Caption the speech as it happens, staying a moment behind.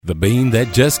the bean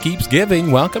that just keeps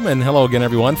giving. Welcome and hello again,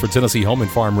 everyone. For Tennessee Home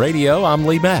and Farm Radio, I'm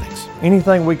Lee Maddox.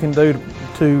 Anything we can do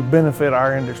to benefit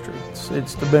our industry.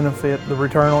 It's to benefit the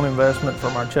return on investment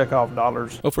from our checkoff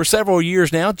dollars. Well, for several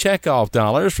years now, checkoff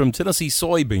dollars from Tennessee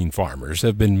soybean farmers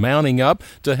have been mounting up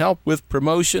to help with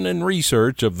promotion and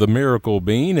research of the miracle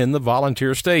bean in the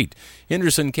volunteer state.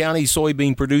 Henderson County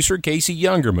soybean producer Casey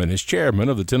Youngerman is chairman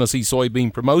of the Tennessee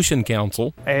Soybean Promotion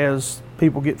Council. As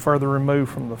people get further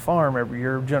removed from the farm every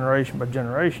year, generation by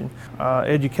generation,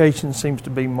 education seems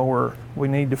to be more. We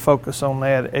need to focus on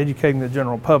that, educating the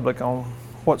general public on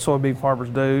what soybean farmers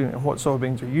do and what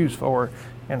soybeans are used for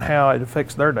and how it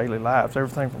affects their daily lives,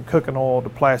 everything from cooking oil to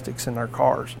plastics in their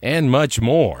cars. And much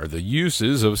more. The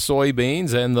uses of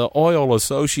soybeans and the oil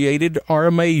associated are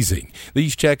amazing.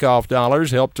 These checkoff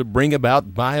dollars helped to bring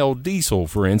about biodiesel,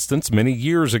 for instance, many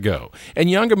years ago. And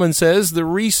Youngerman says the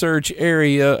research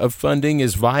area of funding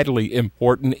is vitally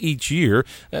important each year.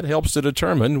 That helps to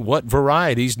determine what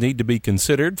varieties need to be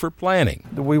considered for planting.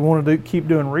 We want to keep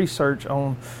doing research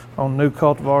on new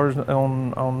cultivars,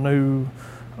 on new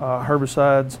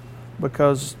herbicides,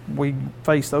 because we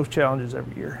face those challenges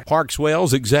every year. Parks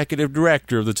Wells, executive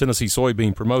director of the Tennessee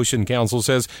Soybean Promotion Council,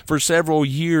 says for several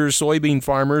years soybean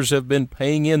farmers have been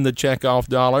paying in the checkoff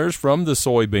dollars from the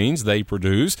soybeans they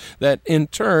produce that in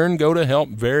turn go to help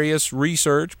various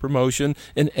research, promotion,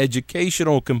 and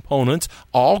educational components,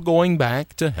 all going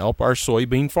back to help our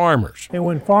soybean farmers. And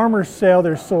when farmers sell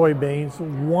their soybeans,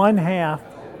 1/2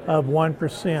 of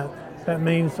 1%. That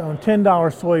means on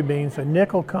 $10 soybeans, a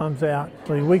nickel comes out.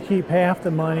 So we keep half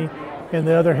the money, and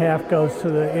the other half goes to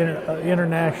the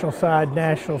international side,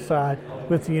 national side,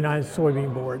 with the United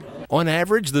Soybean Board. On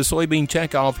average, the soybean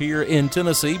checkoff here in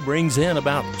Tennessee brings in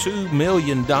about $2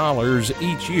 million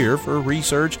each year for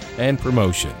research and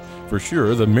promotion. For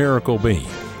sure, the miracle bean.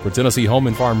 For Tennessee Home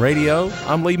and Farm Radio,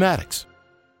 I'm Lee Maddox.